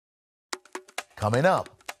Coming up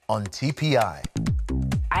on TPI.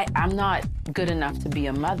 I'm not good enough to be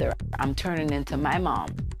a mother. I'm turning into my mom.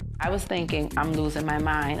 I was thinking, I'm losing my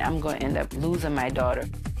mind. I'm going to end up losing my daughter.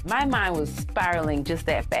 My mind was spiraling just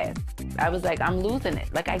that fast. I was like, I'm losing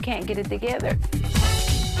it. Like, I can't get it together.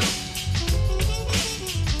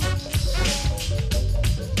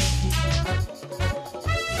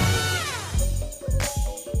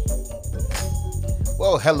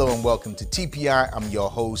 Well, hello and welcome to TPI. I'm your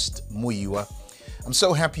host, Muyiwa. I'm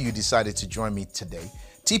so happy you decided to join me today.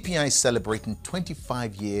 TPI is celebrating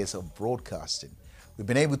 25 years of broadcasting. We've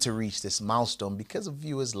been able to reach this milestone because of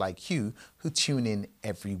viewers like you who tune in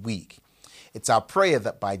every week. It's our prayer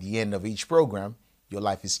that by the end of each program, your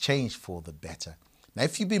life is changed for the better. Now,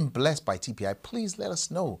 if you've been blessed by TPI, please let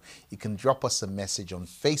us know. You can drop us a message on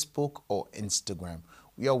Facebook or Instagram.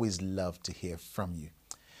 We always love to hear from you.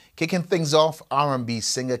 Kicking things off, R&B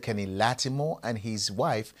singer Lattimore and his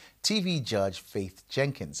wife, TV judge Faith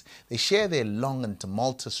Jenkins. They share their long and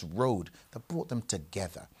tumultuous road that brought them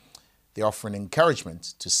together. They offer an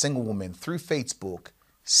encouragement to single women through Faith's book,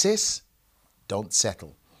 Sis, Don't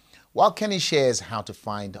Settle. While Kenny shares how to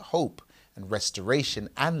find hope and restoration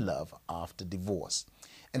and love after divorce.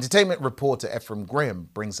 Entertainment reporter Ephraim Graham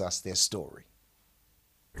brings us their story.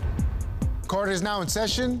 Court is now in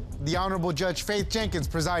session. The Honorable Judge Faith Jenkins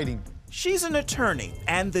presiding. She's an attorney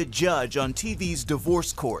and the judge on TV's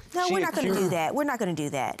divorce court. No, we're not going to do that. We're not going to do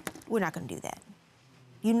that. We're not going to do that.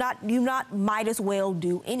 You not might as well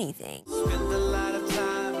do anything. Spend a lot of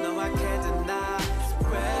time, no, I can't deny it's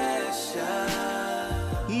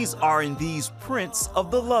pressure. He's R&B's prince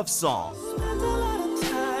of the love song. Spend a lot of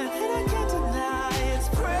time, and I can't deny it's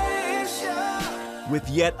pressure. With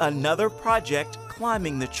yet another project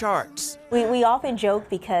climbing the charts. We often joke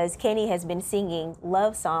because Kenny has been singing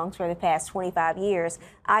love songs for the past 25 years.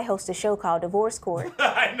 I host a show called Divorce Court.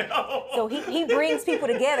 I know. So he brings people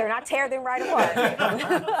together and I tear them right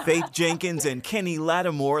apart. Faith Jenkins and Kenny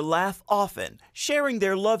Lattimore laugh often, sharing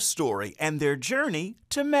their love story and their journey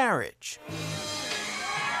to marriage.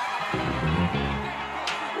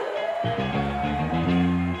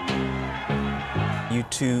 You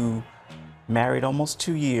two married almost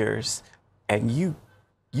 2 years, and you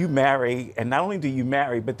marry, and not only do you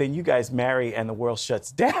marry, but then you guys marry and the world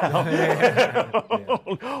shuts down.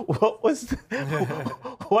 What was the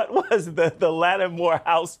Lattimore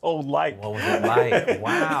household like? What was it like?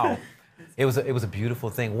 Wow. It was a beautiful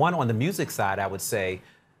thing. One, on the music side, I would say,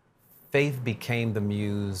 Faith became the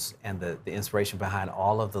muse and the inspiration behind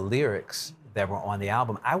all of the lyrics that were on the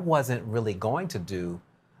album. I wasn't really going to do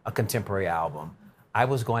a contemporary album. I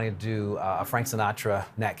was going to do a Frank Sinatra,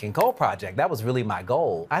 Nat King Cole project. That was really my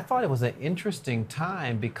goal. I thought it was an interesting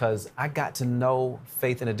time because I got to know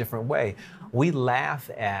Faith in a different way. We laugh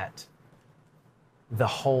at the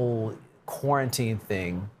whole quarantine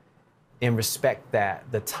thing in respect that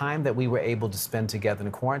the time that we were able to spend together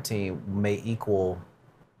in quarantine may equal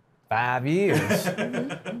 5 years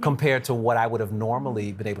compared to what I would have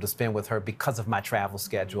normally been able to spend with her because of my travel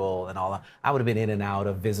schedule and all that. I would have been in and out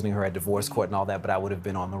of visiting her at divorce court and all that, but I would have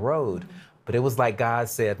been on the road. But it was like God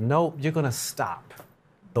said, nope, you're gonna stop.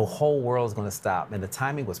 The whole world's gonna stop. And the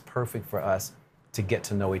timing was perfect for us to get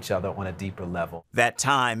to know each other on a deeper level. That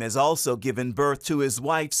time has also given birth to his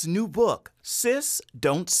wife's new book, Sis,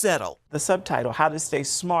 Don't Settle. The subtitle, How to Stay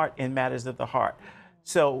Smart in Matters of the Heart.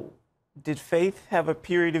 So, did Faith have a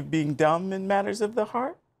period of being dumb in matters of the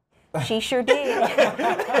heart? She sure did.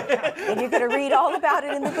 And you're going to read all about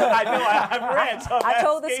it in the book. I know, I've read. So I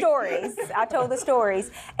told the stories. I told the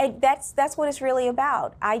stories. And that's what it's really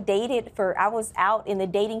about. I was out in the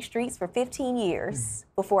dating streets for 15 years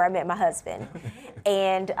before I met my husband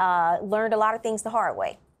and learned a lot of things the hard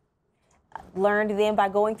way. Learned them by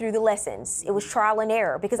going through the lessons. It was trial and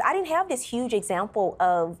error because I didn't have this huge example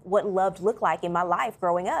of what love looked like in my life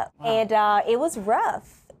growing up. Wow. And it was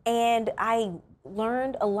rough. And I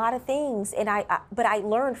learned a lot of things, and but I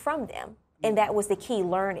learned from them. And that was the key,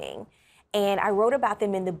 learning. And I wrote about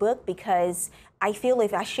them in the book because I feel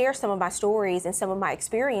if I share some of my stories and some of my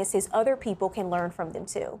experiences, other people can learn from them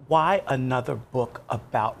too. Why another book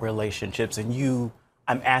about relationships? And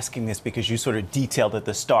I'm asking this because you sort of detailed at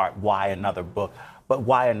the start why another book, but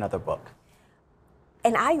why another book?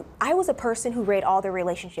 And I was a person who read all the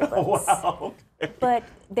relationship books. Wow. But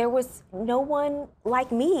there was no one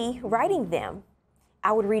like me writing them.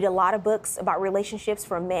 I would read a lot of books about relationships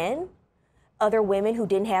from men, other women who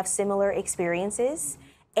didn't have similar experiences,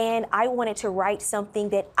 and I wanted to write something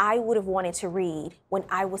that I would have wanted to read when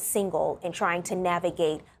I was single and trying to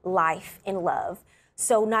navigate life and love.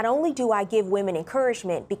 So not only do I give women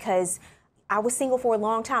encouragement because I was single for a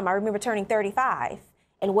long time. I remember turning 35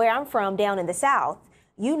 And where I'm from, down in the South,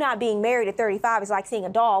 you not being married at 35 is like seeing a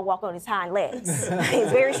dog walk on its hind legs.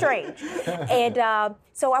 It's very strange. And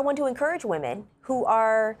so I want to encourage women who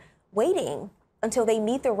are waiting until they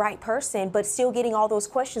meet the right person, but still getting all those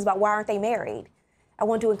questions about why aren't they married. I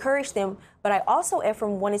want to encourage them, but I also,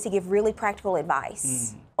 Ephraim, wanted to give really practical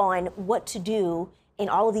advice on what to do in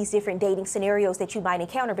all of these different dating scenarios that you might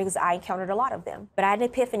encounter, because I encountered a lot of them. But I had an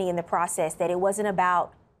epiphany in the process that it wasn't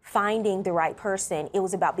about finding the right person, it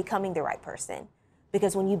was about becoming the right person.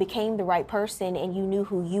 Because when you became the right person and you knew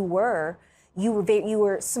who you were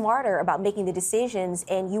smarter about making the decisions,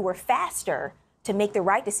 and you were faster to make the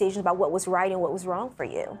right decisions about what was right and what was wrong for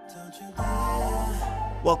you.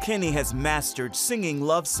 While Kenny has mastered singing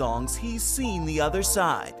love songs, he's seen the other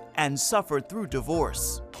side and suffered through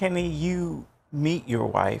divorce. Kenny, you meet your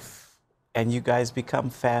wife and you guys become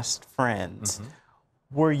fast friends.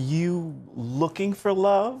 Were you looking for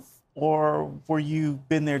love, or were you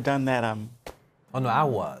been there, done that? Oh, no, I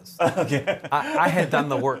was. Okay. I had done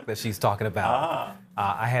the work that she's talking about.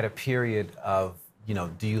 I had a period of,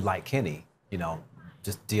 do you like Kenny?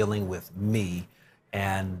 Just dealing with me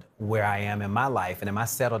and where I am in my life, and am I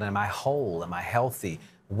settled, am I whole, am I healthy?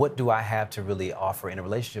 What do I have to really offer in a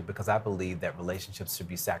relationship? Because I believe that relationships should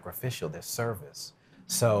be sacrificial, they're service.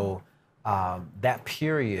 So that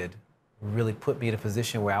period really put me in a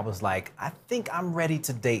position where I was like, I think I'm ready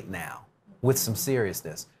to date now with some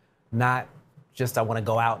seriousness. Not just I want to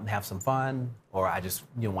go out and have some fun, or I just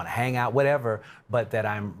want to hang out, whatever, but that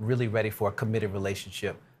I'm really ready for a committed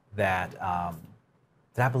relationship that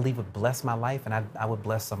I believe would bless my life, and I would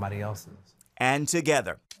bless somebody else's. And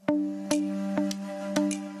together,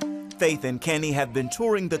 Faith and Kenny have been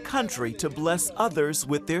touring the country to bless others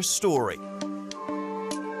with their story.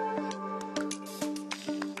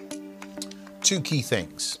 Two key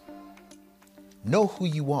things. Know who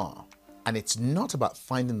you are, and it's not about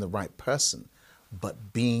finding the right person,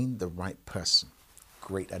 but being the right person.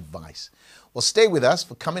 Great advice. Well, stay with us,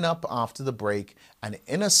 for coming up after the break, an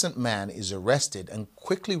innocent man is arrested and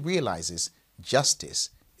quickly realizes justice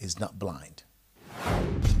is not blind.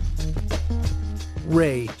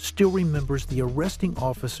 Ray still remembers the arresting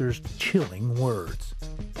officer's chilling words.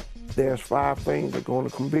 There's 5 things that are going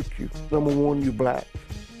to convict you. Number 1, you black.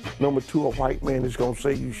 Number 2, a white man is going to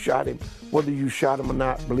say you shot him. Whether you shot him or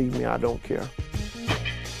not, believe me, I don't care.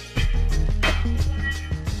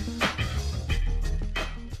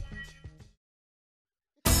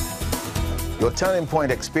 Your Turning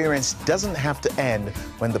Point experience doesn't have to end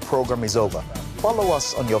when the program is over. Follow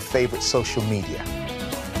us on your favorite social media.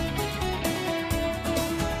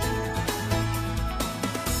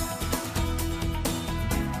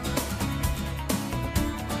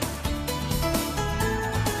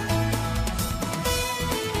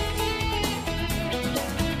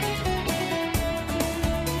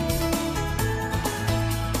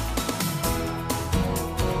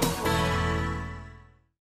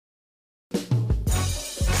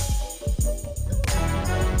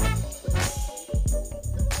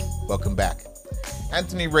 Welcome back.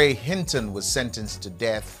 Anthony Ray Hinton was sentenced to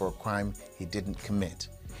death for a crime he didn't commit.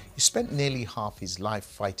 He spent nearly half his life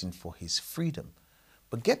fighting for his freedom,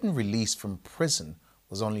 but getting released from prison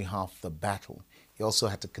was only half the battle. He also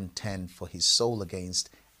had to contend for his soul against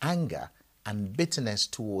anger and bitterness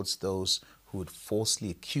towards those who had falsely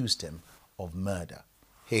accused him of murder.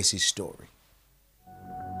 Here's his story.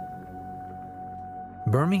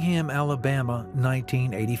 Birmingham, Alabama,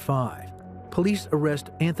 1985. Police arrest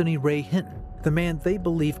Anthony Ray Hinton, the man they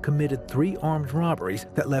believe committed 3 armed robberies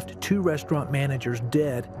that left 2 restaurant managers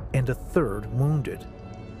dead and a 3rd wounded.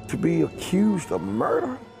 To be accused of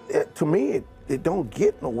murder, to me, it don't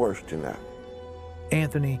get no worse than that.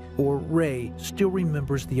 Anthony, or Ray, still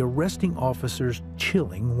remembers the arresting officer's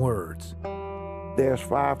chilling words. There's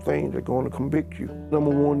 5 things that are going to convict you. Number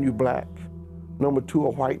 1, you black. Number 2, a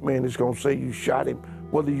white man is going to say you shot him.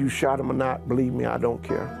 Whether you shot him or not, believe me, I don't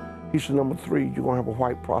care. He said, number 3, you're going to have a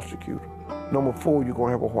white prosecutor. Number 4, you're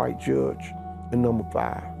going to have a white judge. And number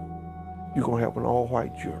 5, you're going to have an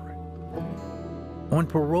all-white jury. On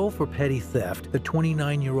parole for petty theft, the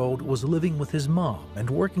 29-year-old was living with his mom and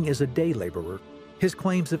working as a day laborer. His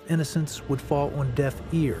claims of innocence would fall on deaf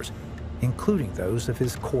ears, including those of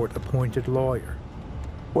his court-appointed lawyer.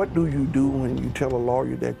 What do you do when you tell a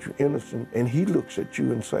lawyer that you're innocent and he looks at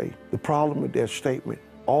you and say, the problem with that statement,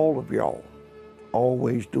 all of y'all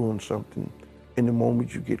always doing something, and the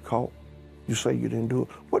moment you get caught, you say you didn't do it.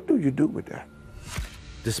 What do you do with that?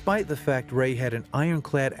 Despite the fact Ray had an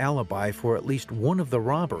ironclad alibi for at least one of the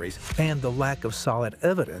robberies and the lack of solid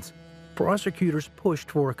evidence, prosecutors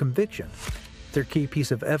pushed for a conviction. Their key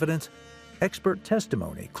piece of evidence, Expert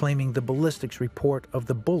testimony claiming the ballistics report of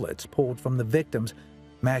the bullets pulled from the victims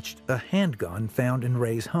matched a handgun found in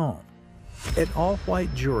Ray's home. An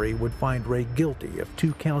all-white jury would find Ray guilty of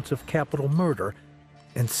 2 counts of capital murder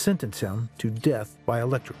and sentence him to death by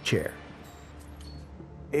electric chair.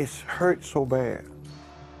 It's hurt so bad.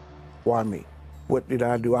 Why me? What did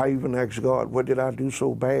I do? I even asked God, what did I do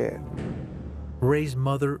so bad? Ray's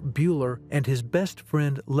mother, Bueller, and his best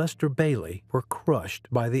friend, Lester Bailey, were crushed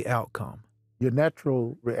by the outcome. Your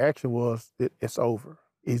natural reaction was, it's over.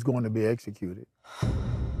 He's going to be executed.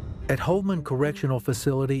 At Holman Correctional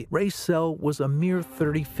Facility, Ray's cell was a mere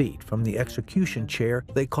 30 feet from the execution chair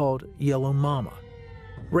they called Yellow Mama.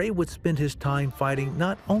 Ray would spend his time fighting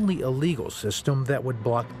not only a legal system that would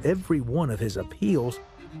block every one of his appeals,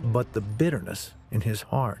 but the bitterness in his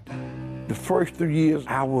heart. The first 3 years,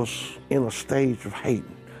 I was in a stage of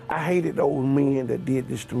hating. I hated those men that did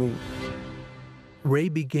this to me. Ray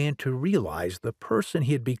began to realize the person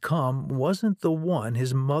he had become wasn't the one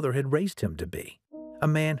his mother had raised him to be, a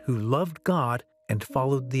man who loved God and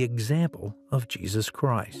followed the example of Jesus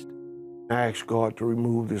Christ. I asked God to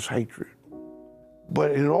remove this hatred.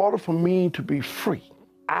 But in order for me to be free,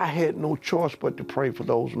 I had no choice but to pray for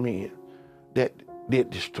those men that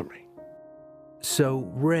did this to me.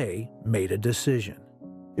 So Ray made a decision.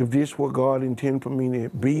 If this what God intended for me to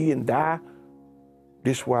be and die,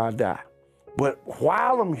 this is where I die. But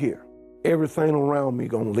while I'm here, everything around me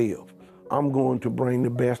gonna live. I'm going to bring the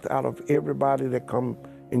best out of everybody that come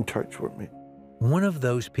in touch with me. One of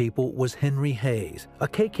those people was Henry Hayes, a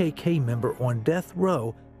KKK member on death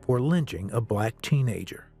row for lynching a black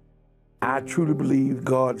teenager. I truly believe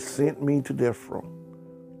God sent me to death row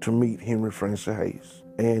to meet Henry Francis Hayes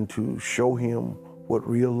and to show him what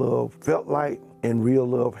real love felt like, and real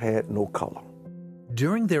love had no color.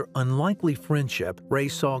 During their unlikely friendship, Ray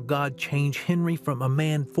saw God change Henry from a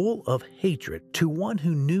man full of hatred to one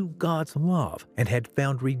who knew God's love and had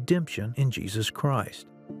found redemption in Jesus Christ.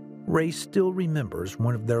 Ray still remembers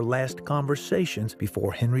one of their last conversations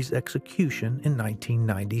before Henry's execution in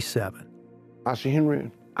 1997. I said,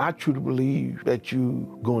 Henry, I truly believe that you're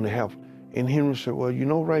going to heaven. And Henry said, well, you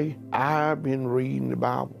know, Ray, I've been reading the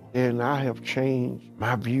Bible and I have changed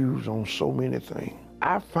my views on so many things.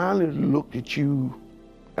 I finally looked at you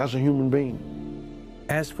as a human being.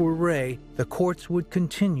 As for Ray, the courts would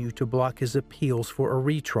continue to block his appeals for a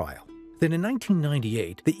retrial. Then in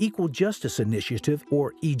 1998, the Equal Justice Initiative,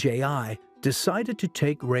 or EJI, decided to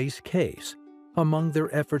take Ray's case. Among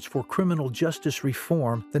their efforts for criminal justice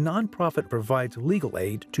reform, the nonprofit provides legal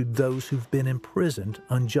aid to those who've been imprisoned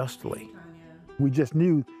unjustly. We just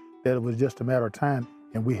knew that it was just a matter of time,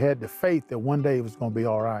 and we had the faith that one day it was going to be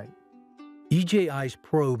all right. EJI's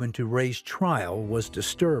probe into Ray's trial was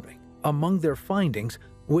disturbing. Among their findings,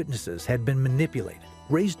 witnesses had been manipulated.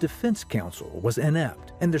 Ray's defense counsel was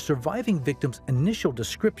inept, and the surviving victim's initial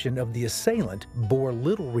description of the assailant bore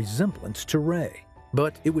little resemblance to Ray.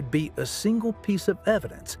 But it would be a single piece of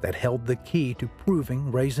evidence that held the key to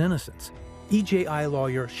proving Ray's innocence. EJI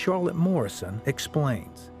lawyer Charlotte Morrison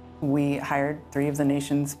explains. We hired 3 of the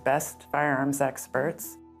nation's best firearms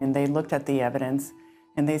experts, and they looked at the evidence,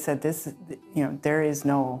 and they said, there is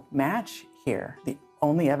no match here. The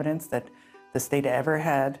only evidence that the state ever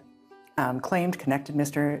had claimed connected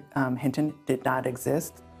Mr. Hinton did not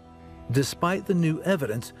exist. Despite the new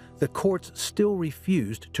evidence, the courts still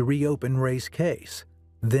refused to reopen Ray's case.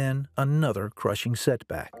 Then another crushing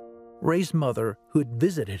setback. Ray's mother, who had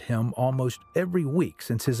visited him almost every week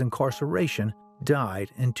since his incarceration,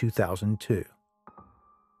 died in 2002.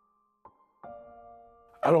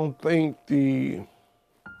 I don't think the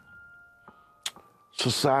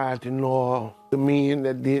society nor the men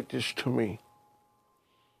that did this to me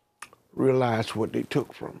realized what they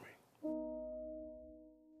took from me.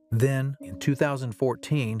 Then, in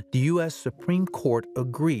 2014, the U.S. Supreme Court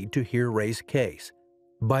agreed to hear Ray's case.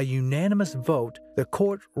 By unanimous vote, the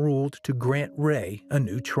court ruled to grant Ray a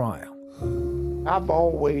new trial. I've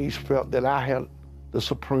always felt that I had the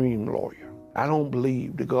supreme lawyer. I don't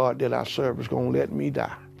believe the God that I serve is going to let me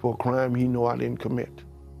die for a crime he know I didn't commit.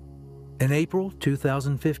 In April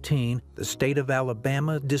 2015, the state of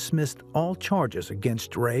Alabama dismissed all charges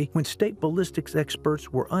against Ray when state ballistics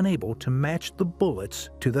experts were unable to match the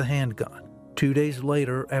bullets to the handgun. 2 days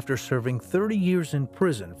later, after serving 30 years in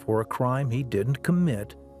prison for a crime he didn't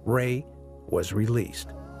commit, Ray was released.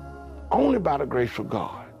 Only by the grace of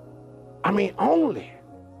God. I mean, only.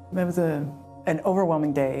 It was an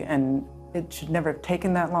overwhelming day, and it should never have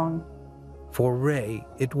taken that long. For Ray,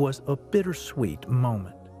 it was a bittersweet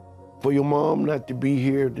moment. For your mom not to be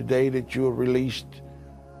here the day that you were released,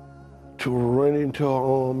 to run into her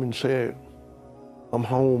arm and say, I'm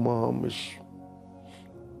home,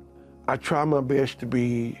 I try my best to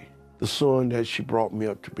be the son that she brought me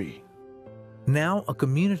up to be. Now a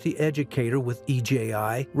community educator with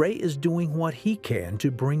EJI, Ray is doing what he can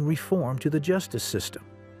to bring reform to the justice system.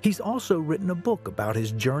 He's also written a book about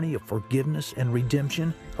his journey of forgiveness and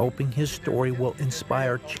redemption, hoping his story will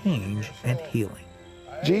inspire change and healing.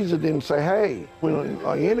 Jesus didn't say, hey, when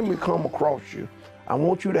an enemy come across you, I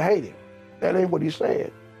want you to hate him. That ain't what he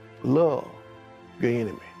said. Love your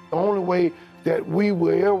enemy. The only way that we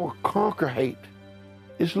will ever conquer hate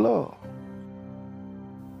is love.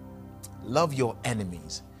 Love your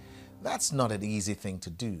enemies. That's not an easy thing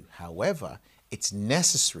to do. However, it's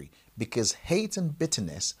necessary because hate and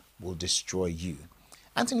bitterness will destroy you.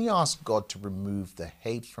 Anthony asked God to remove the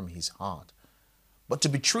hate from his heart. But to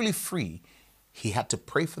be truly free, he had to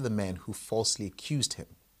pray for the man who falsely accused him.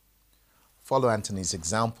 Follow Anthony's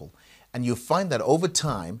example, and you'll find that over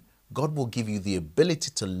time, God will give you the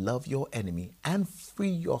ability to love your enemy and free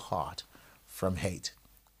your heart from hate.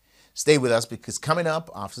 Stay with us because coming up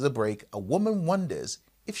after the break, a woman wonders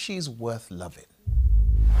if she is worth loving.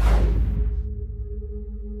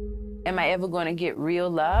 Am I ever going to get real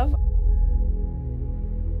love?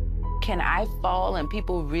 Can I fall and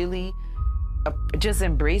people really just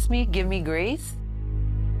embrace me, give me grace?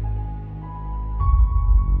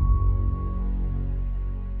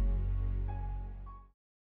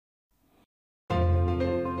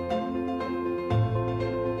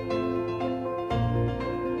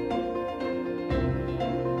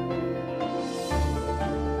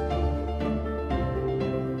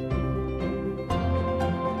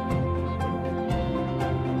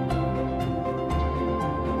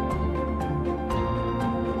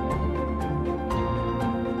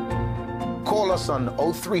 Call us on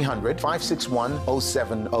 0300 561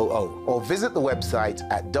 0700 or visit the website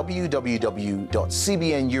at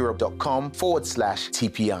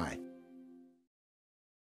www.cbneurope.com/TPI.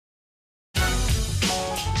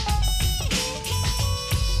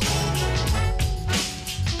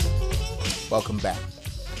 Welcome back.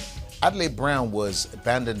 Adelaide Brown was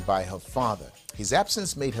abandoned by her father. His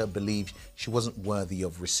absence made her believe she wasn't worthy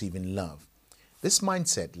of receiving love. This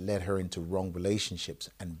mindset led her into wrong relationships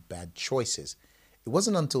and bad choices. It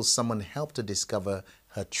wasn't until someone helped her discover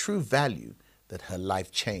her true value that her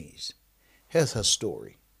life changed. Here's her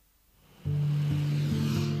story.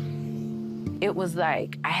 It was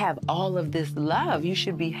like, I have all of this love, you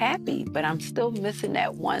should be happy, but I'm still missing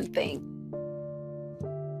that one thing.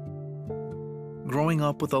 Growing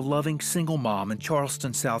up with a loving single mom in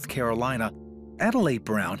Charleston, South Carolina, Adelaide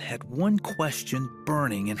Brown had one question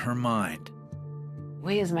burning in her mind.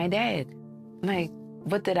 Where is my dad? Like,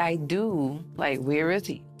 what did I do? Like, where is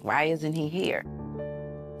he? Why isn't he here?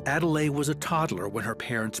 Adelaide was a toddler when her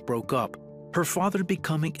parents broke up, her father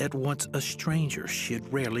becoming at once a stranger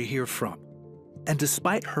she'd rarely hear from. And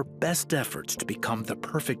despite her best efforts to become the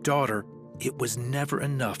perfect daughter, it was never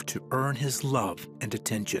enough to earn his love and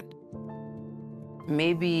attention.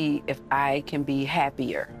 Maybe if I can be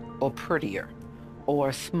happier or prettier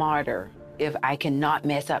or smarter, if I can not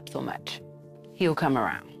mess up so much, he'll come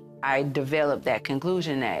around. I developed that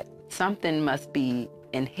conclusion that something must be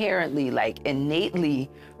inherently, like innately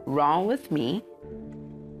wrong with me.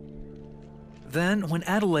 Then, when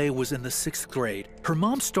Adelaide was in the 6th grade, her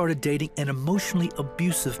mom started dating an emotionally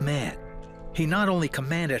abusive man. He not only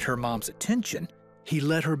commanded her mom's attention, he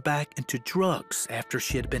led her back into drugs after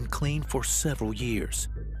she had been clean for several years.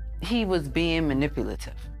 He was being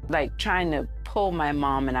manipulative, like trying to pull my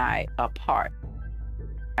mom and I apart.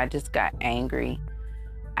 I just got angry.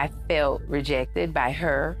 I felt rejected by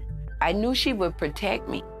her. I knew she would protect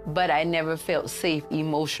me, but I never felt safe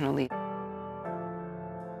emotionally.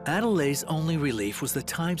 Adelaide's only relief was the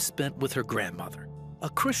time spent with her grandmother, a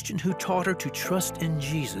Christian who taught her to trust in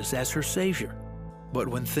Jesus as her Savior. But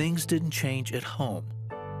when things didn't change at home,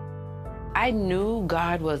 I knew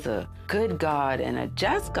God was a good God and a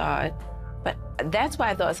just God, but that's why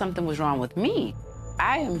I thought something was wrong with me.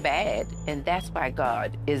 I am bad, and that's why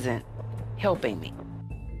God isn't helping me.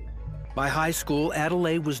 By high school,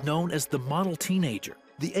 Adelaide was known as the model teenager,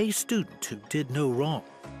 the A student who did no wrong.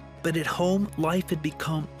 But at home, life had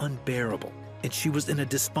become unbearable, and she was in a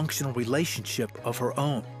dysfunctional relationship of her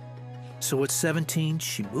own. So at 17,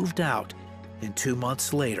 she moved out, and 2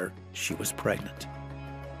 months later, she was pregnant.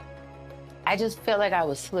 I just felt like I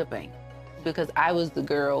was slipping because I was the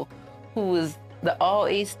girl who was the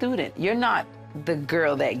all-A student. You're not the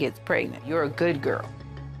girl that gets pregnant. You're a good girl.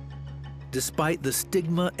 Despite the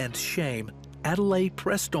stigma and shame, Adelaide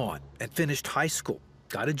pressed on and finished high school,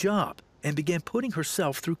 got a job, and began putting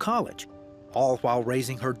herself through college, all while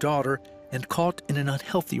raising her daughter and caught in an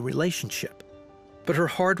unhealthy relationship. But her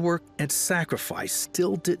hard work and sacrifice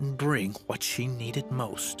still didn't bring what she needed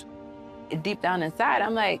most. Deep down inside,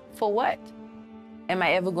 I'm like, for what? Am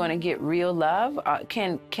I ever going to get real love?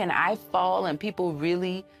 Can I fall and people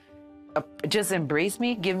really just embrace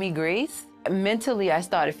me, give me grace? Mentally, I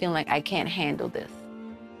started feeling like I can't handle this.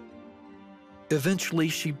 Eventually,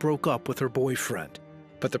 she broke up with her boyfriend,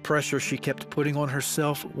 but the pressure she kept putting on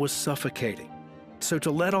herself was suffocating. So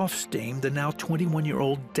to let off steam, the now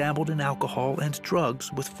 21-year-old dabbled in alcohol and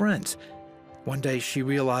drugs with friends. One day, she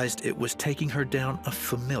realized it was taking her down a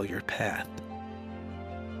familiar path.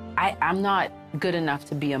 I'm not good enough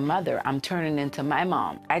to be a mother. I'm turning into my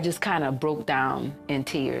mom. I just kind of broke down in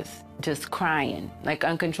tears, just crying, like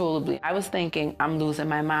uncontrollably. I was thinking, I'm losing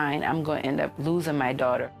my mind. I'm going to end up losing my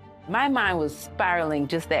daughter. My mind was spiraling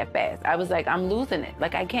just that fast. I was like, I'm losing it.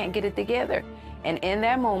 Like, I can't get it together. And in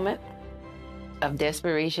that moment of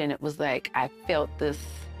desperation, it was like I felt this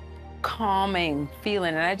calming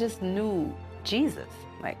feeling, and I just knew Jesus,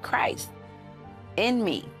 like Christ, in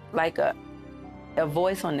me, like a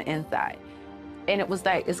voice on the inside. And it was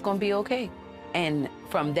like, it's gonna be okay. And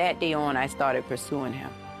from that day on, I started pursuing him.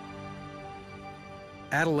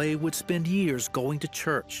 Adelaide would spend years going to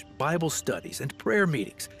church, Bible studies, and prayer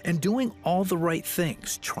meetings, and doing all the right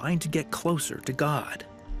things, trying to get closer to God.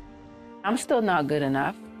 I'm still not good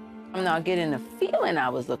enough. I'm not getting the feeling I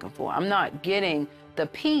was looking for. I'm not getting the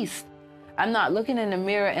peace. I'm not looking in the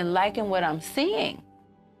mirror and liking what I'm seeing.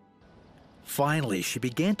 Finally, she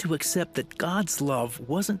began to accept that God's love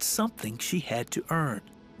wasn't something she had to earn.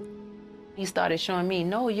 He started showing me,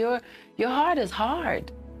 no, your heart is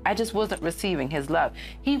hard. I just wasn't receiving his love.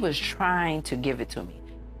 He was trying to give it to me.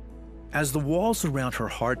 As the walls around her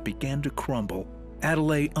heart began to crumble,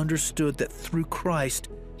 Adelaide understood that through Christ,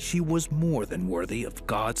 she was more than worthy of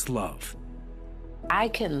God's love. I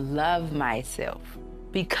can love myself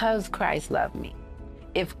because Christ loved me.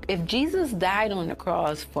 If Jesus died on the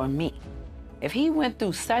cross for me, if he went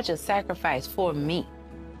through such a sacrifice for me,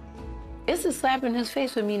 it's a slap in his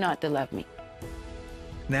face for me not to love me.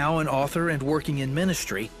 Now an author and working in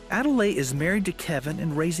ministry, Adelaide is married to Kevin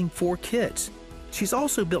and raising 4 kids. She's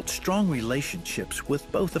also built strong relationships with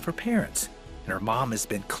both of her parents, and her mom has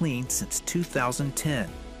been clean since 2010.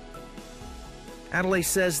 Adelaide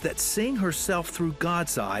says that seeing herself through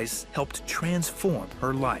God's eyes helped transform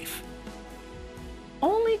her life.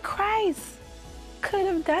 Only Christ could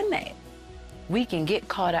have done that. We can get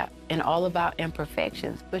caught up in all of our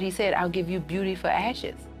imperfections, but he said, I'll give you beauty for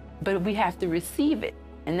ashes. But we have to receive it.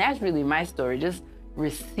 And that's really my story, just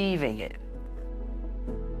receiving it.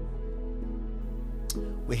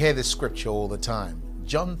 We hear this scripture all the time.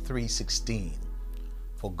 John 3:16.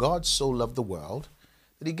 For God so loved the world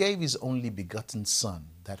that he gave his only begotten Son,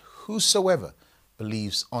 that whosoever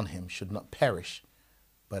believes on him should not perish,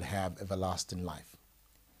 but have everlasting life.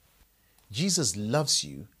 Jesus loves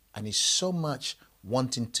you and is so much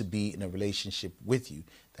wanting to be in a relationship with you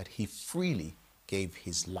that he freely gave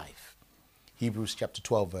his life. Hebrews chapter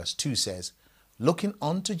 12 verse 2 says, looking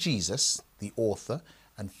unto Jesus, the author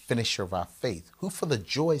and finisher of our faith, who for the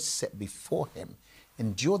joy set before him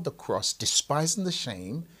endured the cross, despising the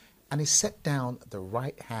shame, and is set down at the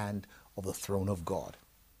right hand of the throne of God.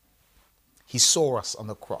 He saw us on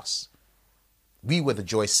the cross. We were the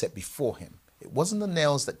joy set before him. It wasn't the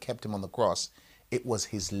nails that kept him on the cross. It was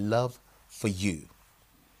his love for you.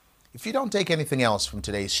 If you don't take anything else from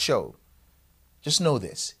today's show, just know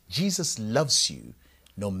this: Jesus loves you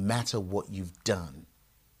no matter what you've done.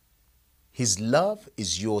 His love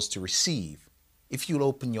is yours to receive if you'll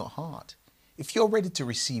open your heart. If you're ready to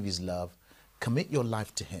receive his love, commit your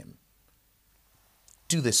life to him.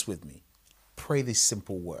 Do this with me. Pray these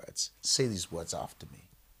simple words. Say these words after me.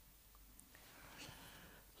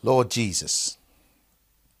 Lord Jesus,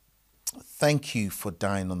 thank you for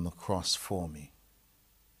dying on the cross for me.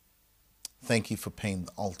 Thank you for paying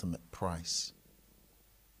the ultimate price.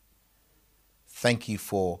 Thank you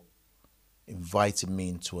for inviting me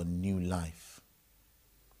into a new life.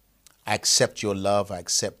 I accept your love. I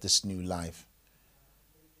accept this new life.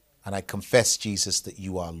 And I confess, Jesus, that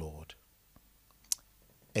you are Lord.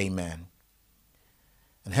 Amen.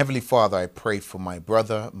 And Heavenly Father, I pray for my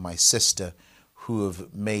brother, my sister, who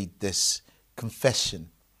have made this confession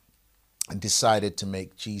and decided to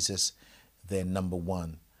make Jesus their number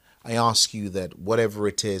one. I ask you that whatever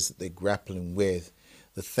it is that they're grappling with,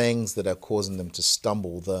 the things that are causing them to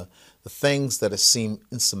stumble, the things that seem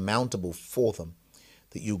insurmountable for them,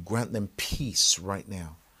 that you grant them peace right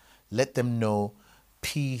now. Let them know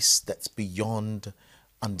peace that's beyond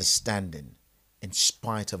understanding in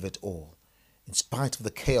spite of it all. In spite of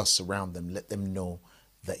the chaos around them, let them know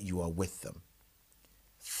that you are with them.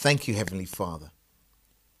 Thank you, Heavenly Father,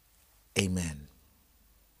 Amen.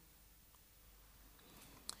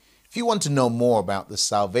 If you want to know more about the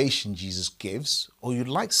salvation Jesus gives, or you'd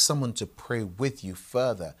like someone to pray with you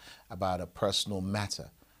further about a personal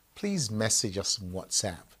matter, please message us on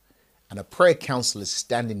WhatsApp, and a prayer counselor is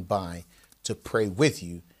standing by to pray with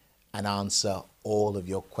you and answer all of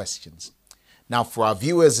your questions. Now, for our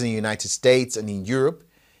viewers in the United States and in Europe,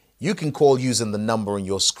 you can call using the number on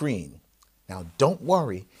your screen. Now, don't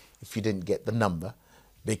worry if you didn't get the number,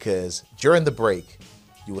 because during the break,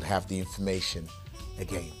 you will have the information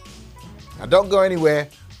again. Now, don't go anywhere.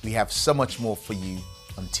 We have so much more for you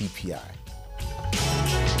on TPI.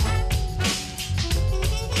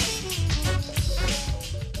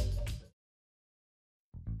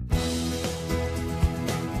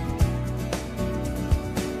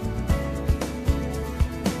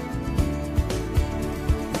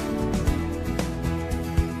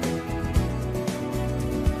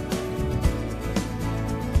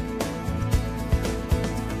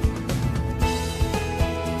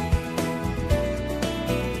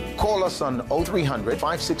 Call us on 0300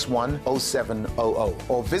 561 0700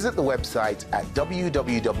 or visit the website at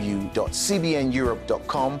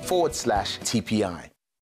www.cbneurope.com/TPI.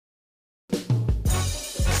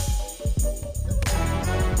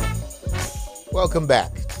 Welcome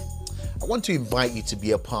back. I want to invite you to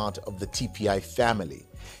be a part of the TPI family.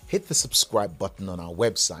 Hit the subscribe button on our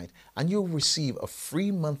website and you'll receive a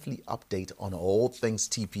free monthly update on all things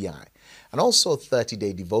TPI, and also a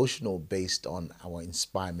 30-day devotional based on our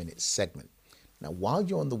Inspire Minutes segment. Now, while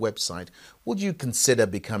you're on the website, would you consider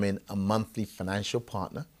becoming a monthly financial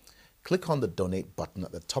partner? Click on the donate button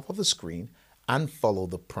at the top of the screen and follow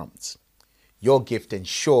the prompts. Your gift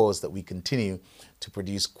ensures that we continue to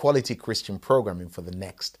produce quality Christian programming for the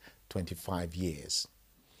next 25 years.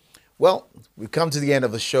 Well, we've come to the end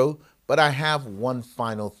of the show, but I have one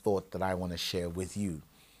final thought that I want to share with you.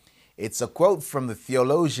 It's a quote from the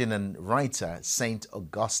theologian and writer St.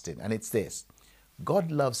 Augustine, and it's this: God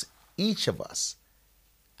loves each of us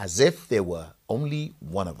as if there were only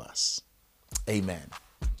one of us. Amen.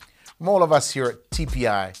 From all of us here at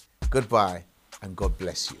TPI, goodbye and God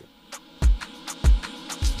bless you.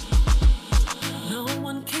 No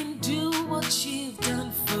one can do what you've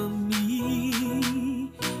done for me.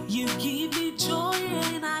 You give me joy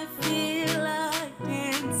and I feel like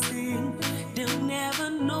dancing. They'll never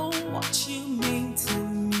know what you mean to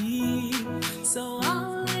me. So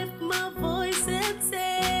I'll lift my voice and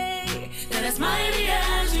say that as mighty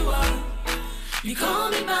as you are, you call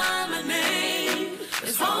me by my name.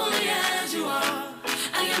 As holy as you are,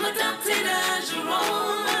 I am adopted as your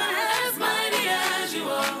own. As mighty as you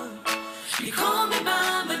are, you call